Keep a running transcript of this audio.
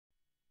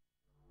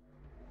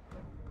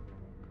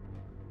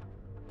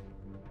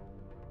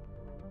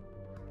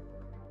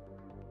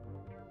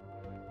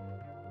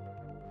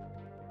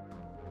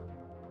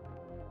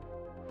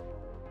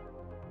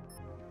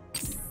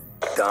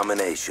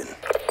domination.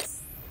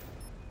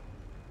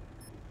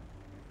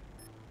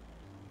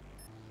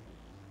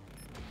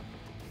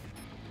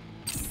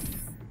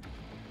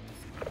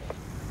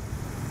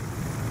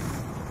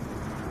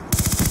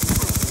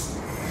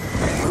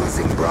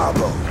 Losing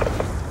Bravo.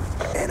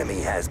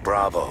 Enemy has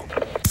Bravo.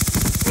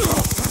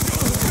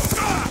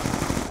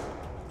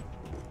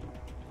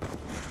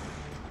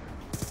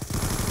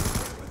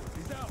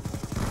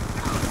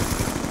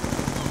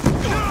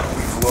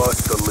 We've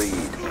lost the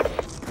lead.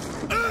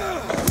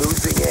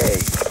 Losing A.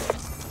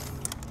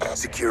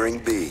 Securing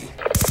B.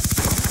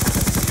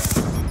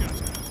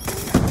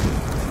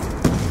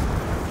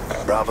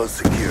 Bravo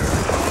secure.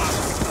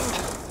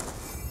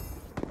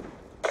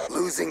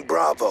 Losing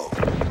Bravo.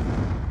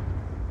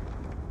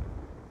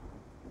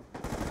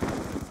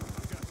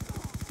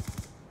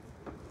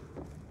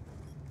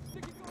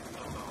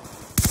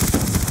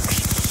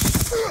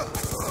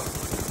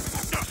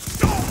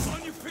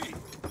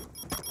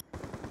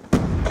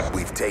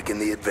 We've taken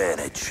the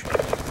advantage.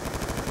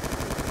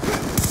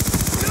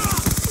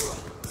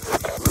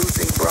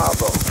 Losing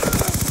Bravo.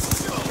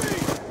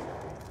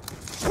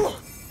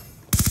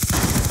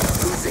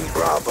 Losing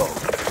Bravo.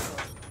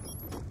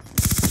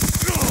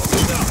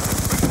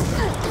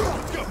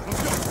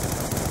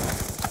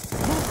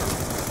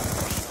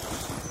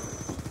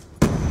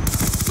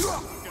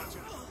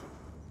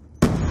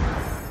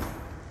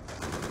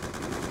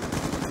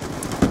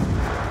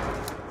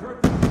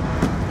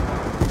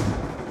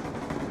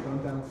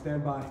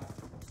 Stand by.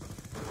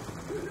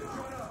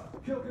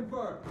 Kill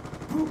confirmed.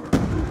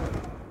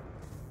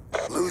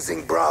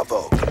 Losing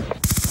Bravo.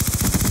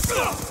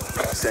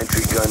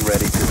 Sentry gun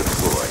ready to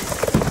deploy.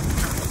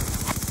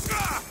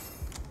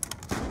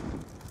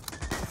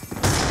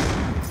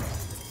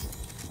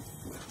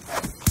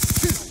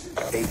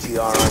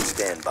 AGR on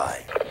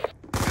standby.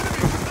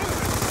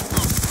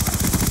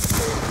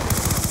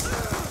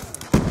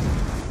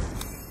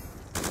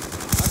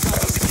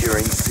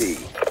 Securing C.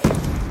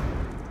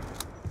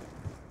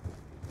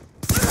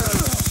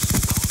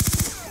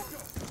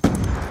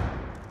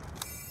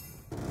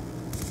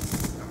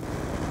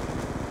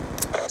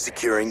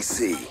 Securing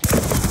C.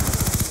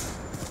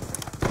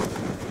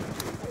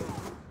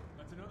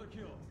 That's another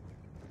kill.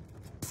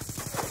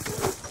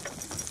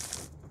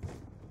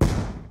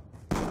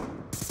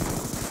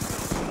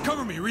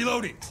 Cover me,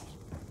 reloading.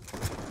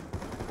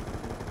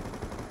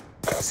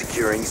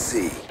 Securing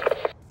C.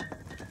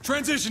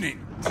 Transitioning.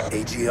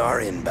 AGR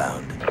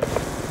inbound.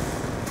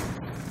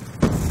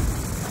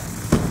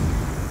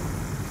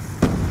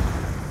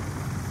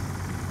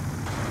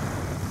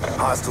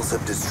 Hostiles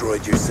have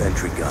destroyed your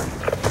sentry gun.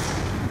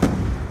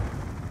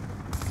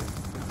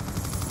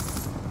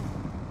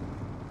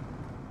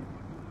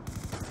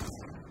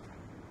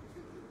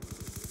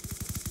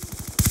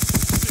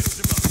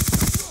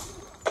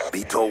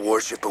 VTOL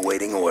warship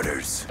awaiting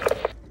orders.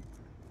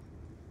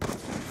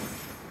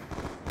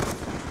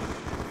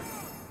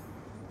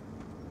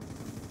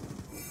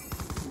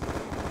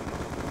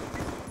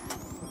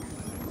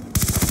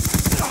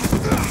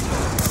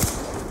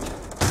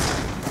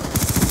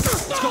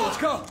 Let's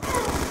go!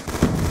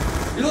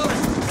 Reloading!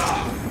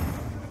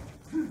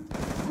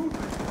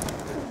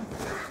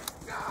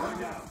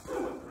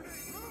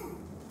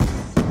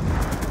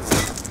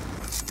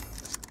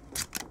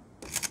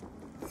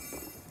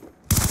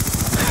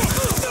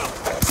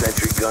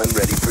 Sentry gun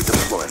ready for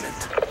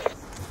deployment.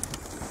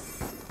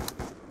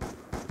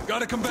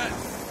 Got a combatant.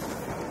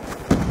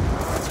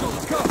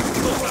 Let's go!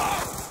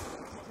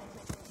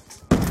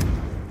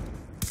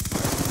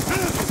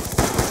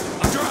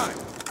 I'm dry.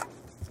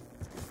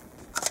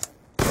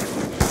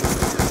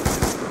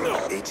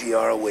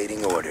 AGR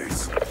awaiting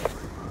orders.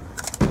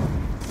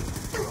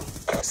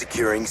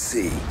 Securing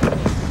C.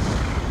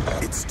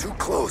 It's too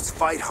close.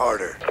 Fight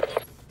harder.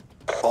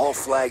 All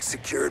flags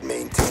secured.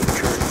 Maintain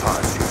current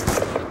posture.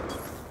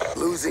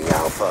 Losing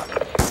Alpha.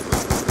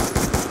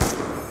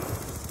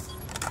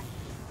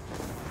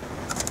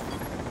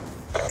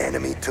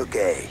 Enemy took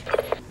A.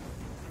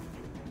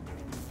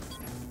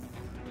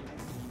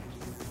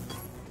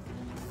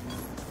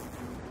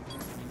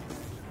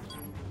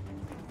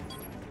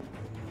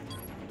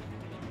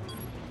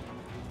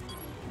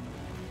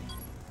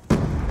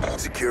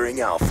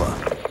 Securing Alpha.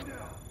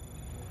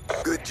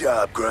 Good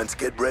job, Grunts.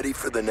 Get ready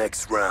for the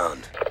next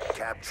round.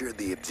 Capture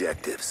the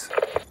objectives.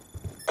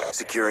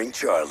 Securing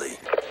Charlie.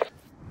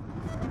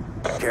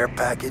 Care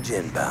package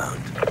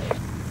inbound.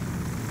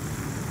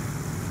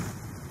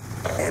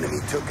 Enemy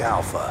took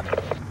Alpha.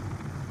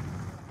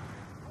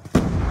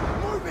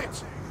 Move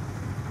it!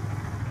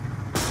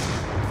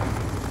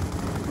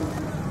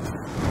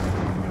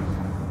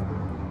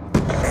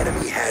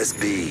 Enemy has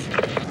B.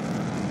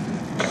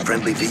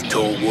 Friendly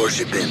VTOL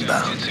warship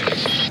inbound.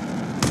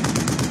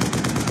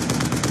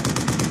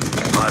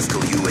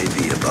 Hostile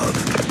UAV above.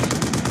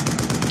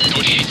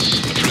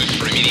 48, approved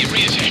for immediate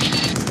reattack.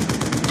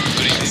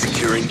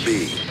 Securing B.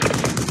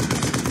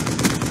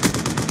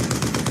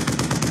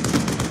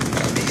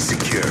 B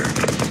secure.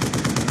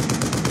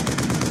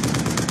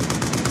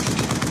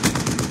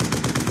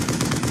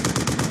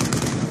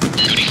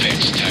 Good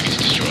effects, targets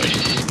destroyed.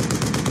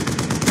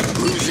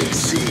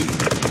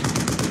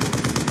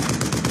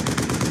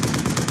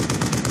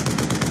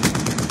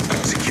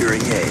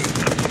 Securing A.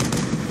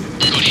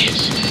 Good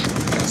hits.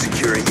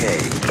 Securing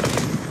A.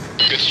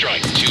 Good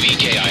strike. 2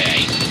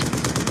 EKIA.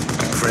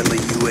 Friendly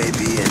UAV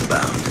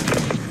inbound.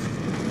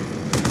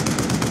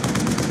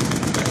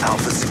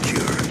 Alpha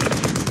secure.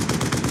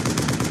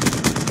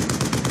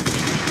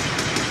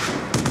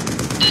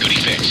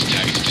 Goodie fixed.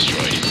 Tag